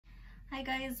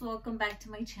Hi guys, welcome back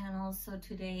to my channel. So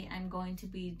today I'm going to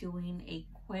be doing a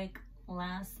quick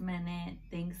last minute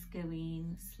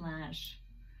Thanksgiving slash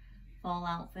fall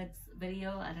outfits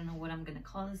video. I don't know what I'm gonna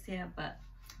call this yet, but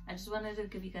I just wanted to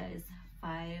give you guys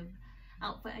 5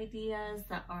 outfit ideas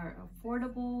that are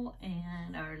affordable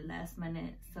and are last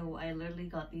minute. So I literally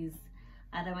got these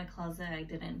out of my closet. I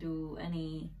didn't do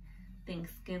any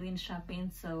Thanksgiving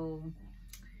shopping, so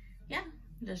yeah,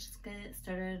 let's just get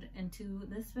started into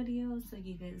this video so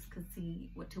you guys could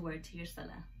see what to wear to your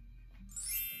sala.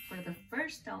 For the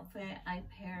first outfit, I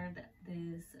paired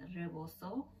this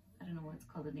rebozo, I don't know what it's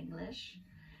called in English,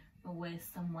 with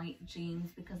some white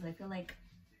jeans because I feel like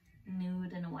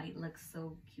nude and white looks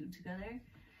so cute together.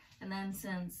 And then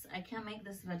since I can't make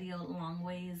this video long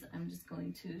ways, I'm just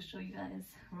going to show you guys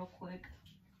real quick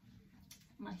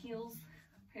my heels.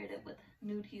 Paired it with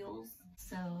nude heels.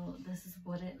 So this is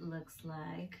what it looks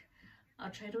like.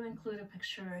 I'll try to include a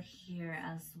picture here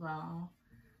as well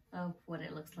of what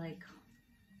it looks like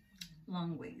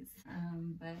long ways.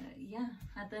 But yeah,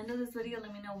 at the end of this video,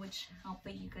 let me know which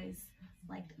outfit you guys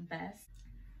liked best.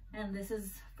 And this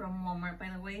is from Walmart, by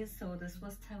the way. So this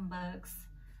was 10 bucks.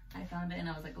 I found it and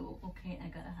I was like, oh, okay, I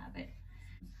gotta have it.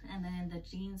 And then the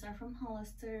jeans are from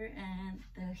Hollister and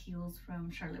the heels from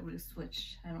Charlotte Russe,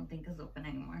 which I don't think is open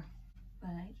anymore. But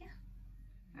yeah.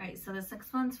 All right, so this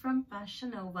next one's from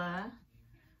Fashion Nova.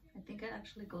 I think it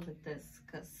actually goes like this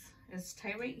because it's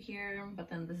tight right here, but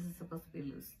then this is supposed to be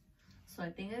loose. So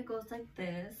I think it goes like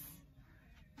this.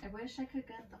 I wish I could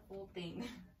get the whole thing.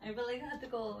 I really had to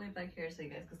go all the way back here so you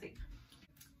guys can see.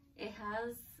 It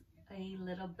has a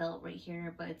little belt right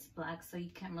here, but it's black, so you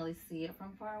can't really see it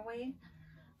from far away.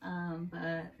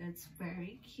 But it's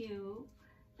very cute.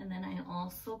 And then I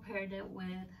also paired it with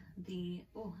the,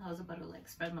 oh, I was about to like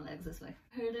spread my legs this way.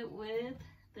 Paired it with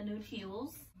the nude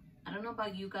heels. I don't know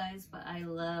about you guys, but I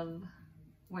love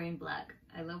wearing black.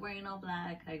 I love wearing all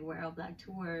black. I wear all black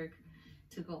to work,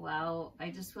 to go out. I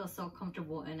just feel so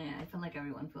comfortable in it. I feel like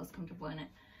everyone feels comfortable in it.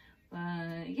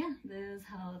 But yeah, this is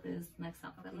how this next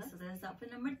outfit looks. So this is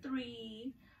outfit number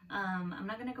 3. I'm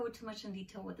not gonna go too much in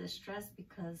detail with this dress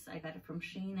because I got it from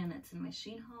Shein and it's in my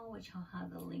Shein haul, which I'll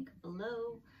have the link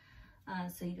below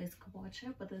so you guys can watch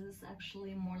it. But this is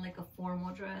actually more like a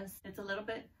formal dress. It's a little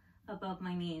bit above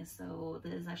my knees, so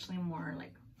this is actually more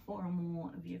like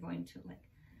formal if you're going to like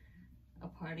a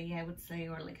party, I would say,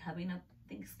 or like having a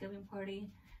Thanksgiving party.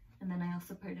 And then I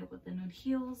also paired it with the nude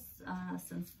heels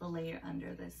since the layer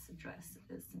under this dress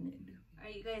is nude. All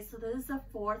right, you guys, so this is the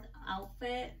 4th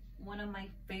outfit. One of my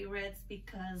favorites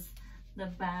because the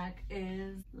back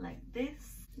is like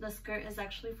this. The skirt is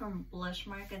actually from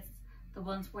Blushmark. It's the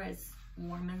ones where it's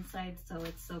warm inside, so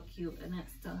it's so cute, and it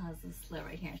still has this slit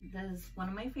right here. This is one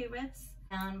of my favorites.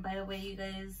 And by the way, you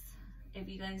guys, if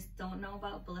you guys don't know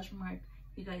about Blushmark,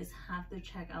 you guys have to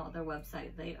check out their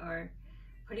website. They are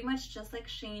pretty much just like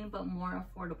Shein, but more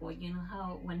affordable. You know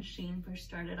how when Shein first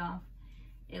started off,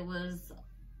 it was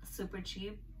super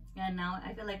cheap, and now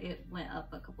I feel like it went up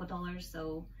a couple dollars.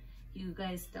 So you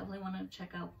guys definitely want to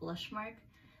check out Blushmark.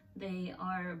 They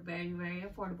are very, very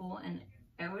affordable, and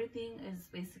everything is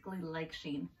basically like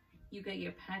Shein. You get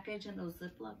your package in those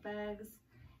Ziploc bags,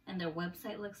 and their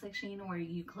website looks like Shein, where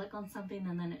you click on something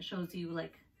and then it shows you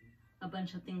like a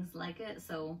bunch of things like it.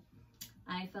 So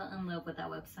I fell in love with that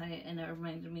website, and it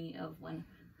reminded me of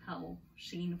how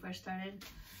Shein first started.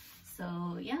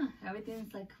 So yeah,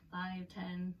 everything's like 5,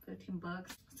 10, 15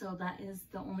 bucks. So that is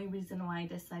the only reason why I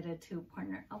decided to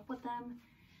partner up with them,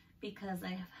 because I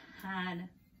have had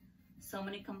so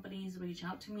many companies reach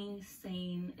out to me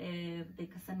saying if they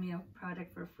could send me a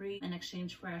product for free in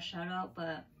exchange for a shout out.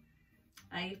 But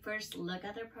I first look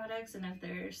at their products, and if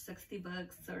they're 60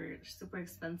 bucks or super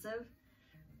expensive,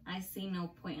 I see no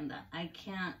point in that. I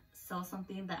can't sell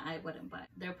something that I wouldn't buy.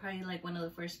 They're probably like one of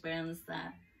the first brands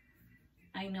that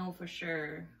I know for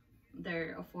sure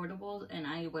they're affordable, and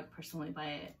I would personally buy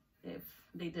it if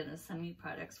they didn't send me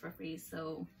products for free.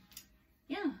 So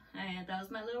yeah, that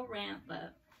was my little rant,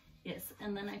 but yes.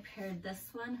 And then I paired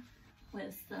this one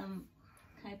with some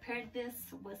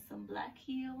black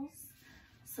heels,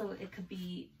 so it could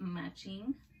be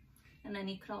matching. And then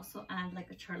you could also add like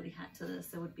a Charlie hat to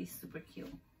this. It would be super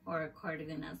cute, or a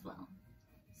cardigan as well.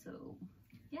 So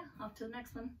yeah, off to the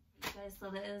next one. Guys, so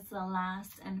that is the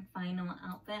last and final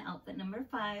outfit number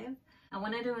 5. I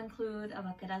wanted to include a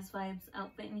Vaqueras Vibes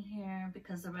outfit in here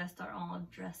because the rest are all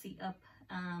dressy up.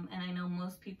 And I know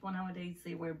most people nowadays,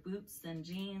 they wear boots and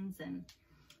jeans and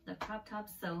the crop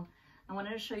tops. So I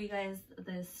wanted to show you guys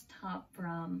this top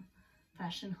from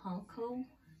Fashion Hall Co.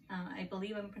 I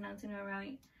believe I'm pronouncing it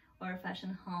right, or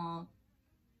Fashion Hall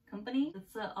company.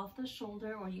 It's off the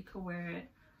shoulder, or you could wear it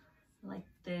like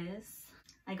this.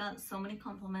 I got so many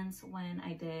compliments when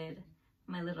I did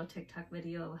my little TikTok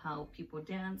video of how people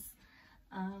dance.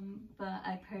 But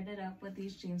I paired it up with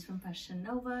these jeans from Fashion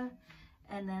Nova,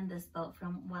 and then this belt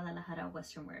from Guadalajara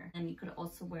Western Wear. And you could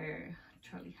also wear a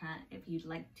Charlie hat if you'd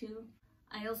like to.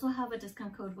 I also have a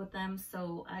discount code with them,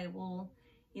 so I will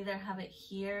either have it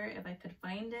here if I could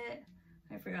find it.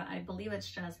 I forgot, I believe it's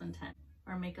Jasmine 10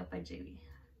 or Makeup by JV.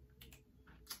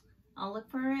 I'll look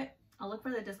for it. I'll look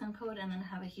for the discount code and then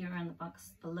have it here in the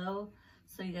box below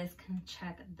so you guys can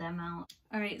check them out.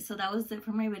 Alright, so that was it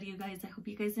for my video, guys. I hope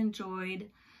you guys enjoyed.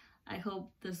 I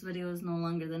hope this video is no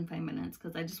longer than 5 minutes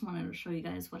because I just wanted to show you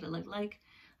guys what it looked like.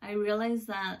 I realized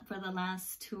that for the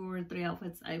last 2 or 3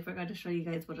 outfits, I forgot to show you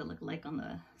guys what it looked like on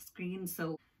the screen.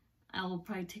 So I will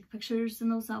probably take pictures in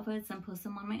those outfits and post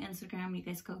them on my Instagram. You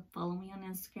guys go follow me on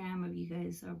Instagram if you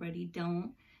guys already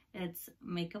don't. It's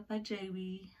Makeup by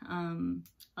JV.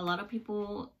 A lot of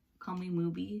people call me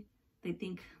Mubi. They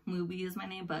think Mubi is my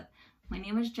name, but my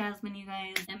name is Jasmine, you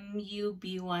guys.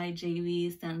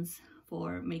 MUBYJV stands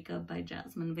for Makeup by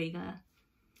Jasmine Vega.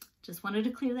 Just wanted to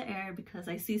clear the air because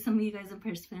I see some of you guys in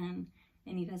person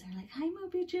and you guys are like, hi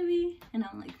Mubi JV, and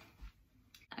I'm like,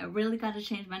 I really got to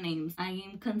change my names. I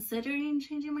am considering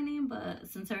changing my name, but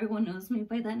since everyone knows me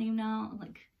by that name now,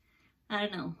 like, I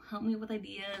don't know, help me with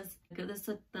ideas. Give this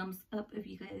a thumbs up if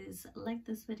you guys like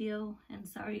this video, and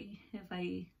sorry if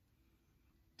I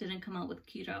didn't come out with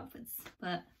cute outfits,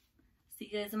 but see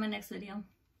you guys in my next video.